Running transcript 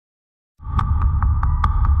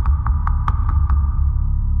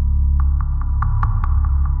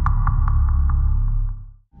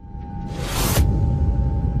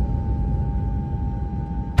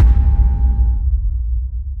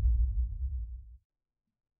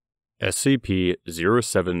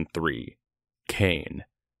SCP-073 Cain.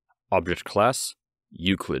 Object Class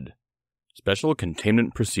Euclid. Special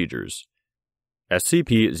Containment Procedures.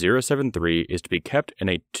 SCP-073 is to be kept in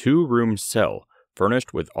a 2-room cell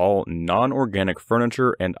furnished with all non-organic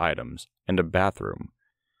furniture and items, and a bathroom.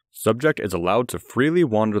 Subject is allowed to freely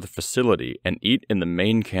wander the facility and eat in the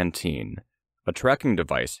main canteen. A tracking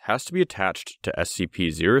device has to be attached to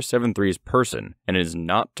SCP-073's person and is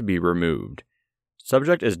not to be removed.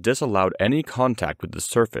 Subject is disallowed any contact with the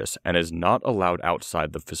surface and is not allowed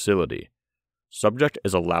outside the facility. Subject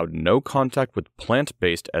is allowed no contact with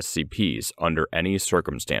plant-based SCPs under any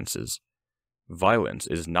circumstances. Violence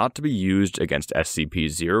is not to be used against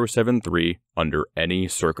SCP-073 under any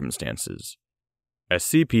circumstances.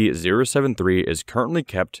 SCP-073 is currently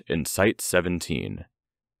kept in Site-17.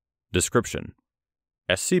 Description: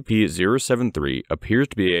 SCP-073 appears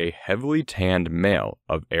to be a heavily tanned male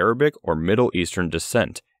of Arabic or Middle Eastern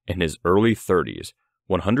descent in his early 30s,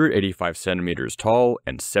 185 centimeters tall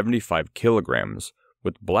and 75 kilograms,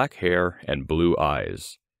 with black hair and blue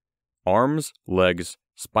eyes. Arms, legs,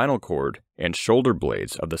 spinal cord, and shoulder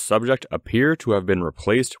blades of the subject appear to have been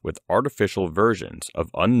replaced with artificial versions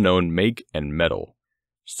of unknown make and metal.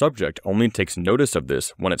 Subject only takes notice of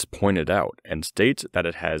this when it's pointed out and states that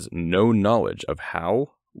it has no knowledge of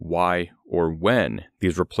how, why, or when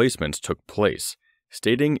these replacements took place,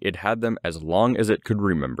 stating it had them as long as it could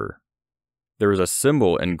remember. There is a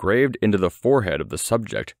symbol engraved into the forehead of the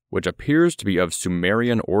subject which appears to be of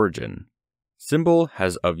Sumerian origin. Symbol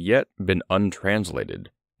has of yet been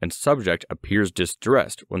untranslated, and subject appears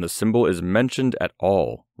distressed when the symbol is mentioned at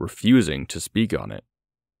all, refusing to speak on it.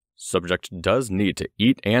 Subject does need to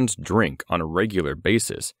eat and drink on a regular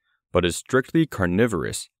basis, but is strictly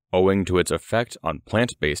carnivorous owing to its effect on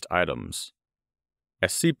plant-based items.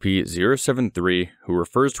 SCP-073, who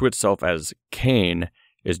refers to itself as Cain,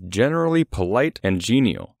 is generally polite and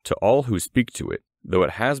genial to all who speak to it, though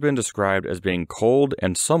it has been described as being cold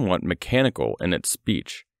and somewhat mechanical in its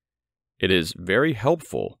speech. It is very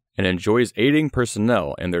helpful and enjoys aiding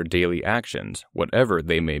personnel in their daily actions, whatever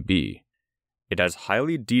they may be. It has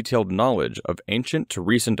highly detailed knowledge of ancient to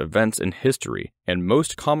recent events in history and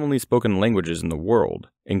most commonly spoken languages in the world,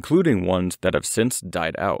 including ones that have since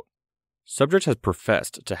died out. Subject has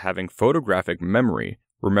professed to having photographic memory,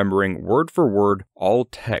 remembering word for word all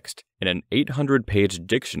text in an 800-page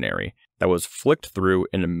dictionary that was flicked through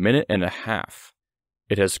in a minute and a half.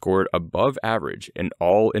 It has scored above average in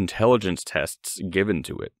all intelligence tests given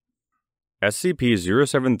to it.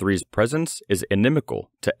 SCP-073's presence is inimical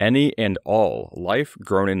to any and all life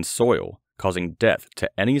grown in soil, causing death to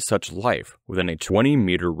any such life within a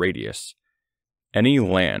 20-meter radius. Any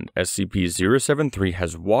land SCP-073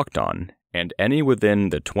 has walked on, and any within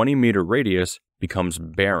the 20-meter radius, becomes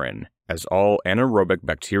barren, as all anaerobic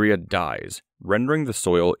bacteria dies, rendering the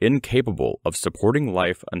soil incapable of supporting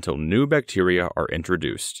life until new bacteria are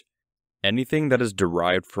introduced. Anything that is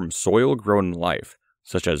derived from soil-grown life,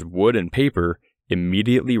 such as wood and paper,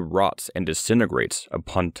 immediately rots and disintegrates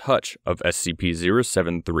upon touch of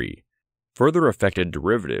SCP-073. Further affected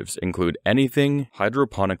derivatives include anything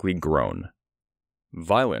hydroponically grown.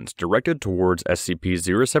 Violence directed towards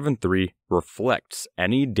SCP-073 reflects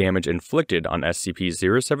any damage inflicted on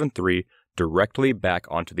SCP-073 directly back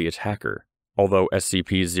onto the attacker, although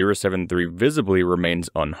SCP-073 visibly remains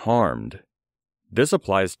unharmed. This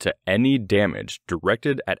applies to any damage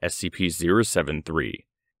directed at SCP-073.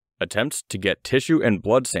 Attempts to get tissue and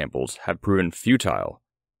blood samples have proven futile.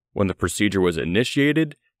 When the procedure was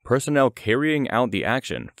initiated, personnel carrying out the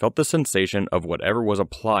action felt the sensation of whatever was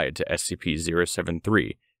applied to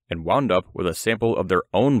SCP-073 and wound up with a sample of their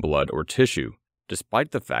own blood or tissue,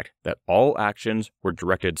 despite the fact that all actions were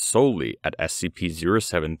directed solely at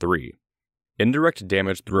SCP-073. Indirect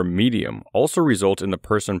damage through a medium also results in the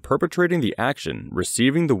person perpetrating the action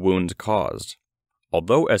receiving the wounds caused.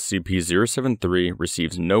 Although SCP-073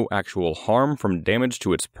 receives no actual harm from damage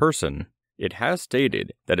to its person, it has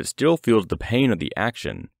stated that it still feels the pain of the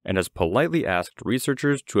action and has politely asked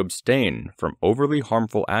researchers to abstain from overly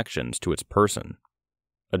harmful actions to its person.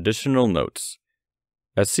 Additional notes: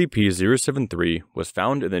 SCP-073 was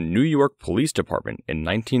found in the New York Police Department in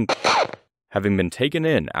having been taken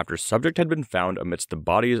in after subject had been found amidst the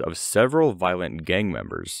bodies of several violent gang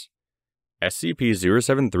members.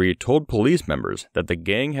 SCP-073 told police members that the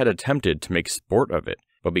gang had attempted to make sport of it,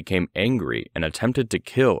 but became angry and attempted to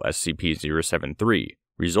kill SCP-073,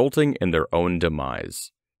 resulting in their own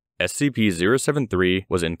demise. SCP-073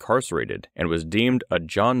 was incarcerated and was deemed a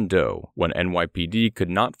John Doe when NYPD could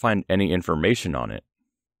not find any information on it.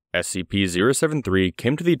 SCP-073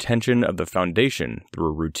 came to the attention of the Foundation through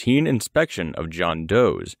a routine inspection of John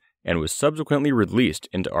Does and was subsequently released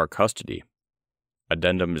into our custody.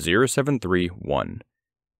 Addendum 073-1.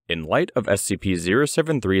 In light of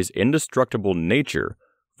SCP-073's indestructible nature,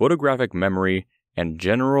 photographic memory, and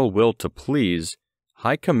general will to please,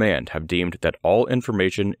 High Command have deemed that all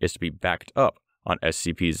information is to be backed up on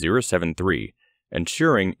SCP-073,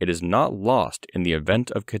 ensuring it is not lost in the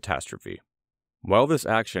event of catastrophe. While this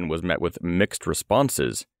action was met with mixed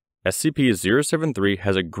responses, SCP-073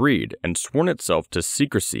 has agreed and sworn itself to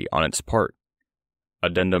secrecy on its part.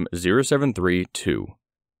 Addendum 073-2.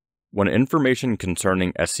 When information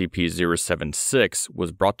concerning SCP-076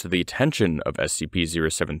 was brought to the attention of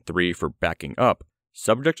SCP-073 for backing up,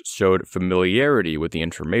 subject showed familiarity with the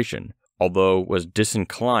information, although was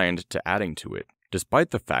disinclined to adding to it,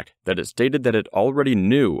 despite the fact that it stated that it already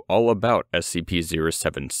knew all about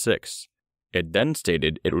SCP-076. It then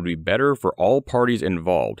stated it would be better for all parties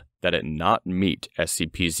involved that it not meet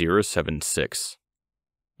SCP-076.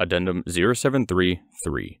 Addendum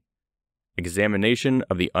 073-3. Examination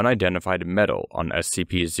of the unidentified metal on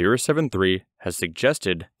SCP-073 has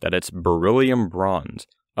suggested that it's beryllium bronze,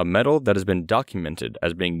 a metal that has been documented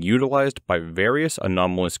as being utilized by various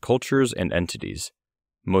anomalous cultures and entities.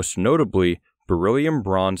 Most notably, beryllium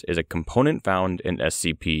bronze is a component found in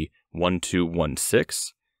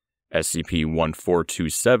SCP-1216,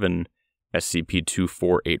 SCP-1427,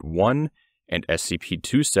 SCP-2481, and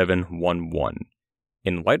SCP-2711.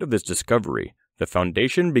 In light of this discovery, the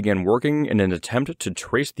Foundation began working in an attempt to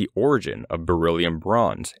trace the origin of beryllium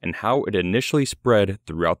bronze and how it initially spread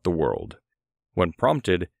throughout the world. When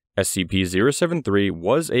prompted, SCP-073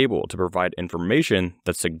 was able to provide information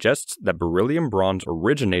that suggests that beryllium bronze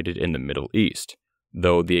originated in the Middle East,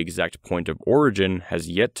 though the exact point of origin has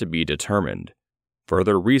yet to be determined.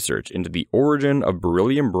 Further research into the origin of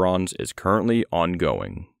beryllium bronze is currently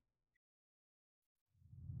ongoing.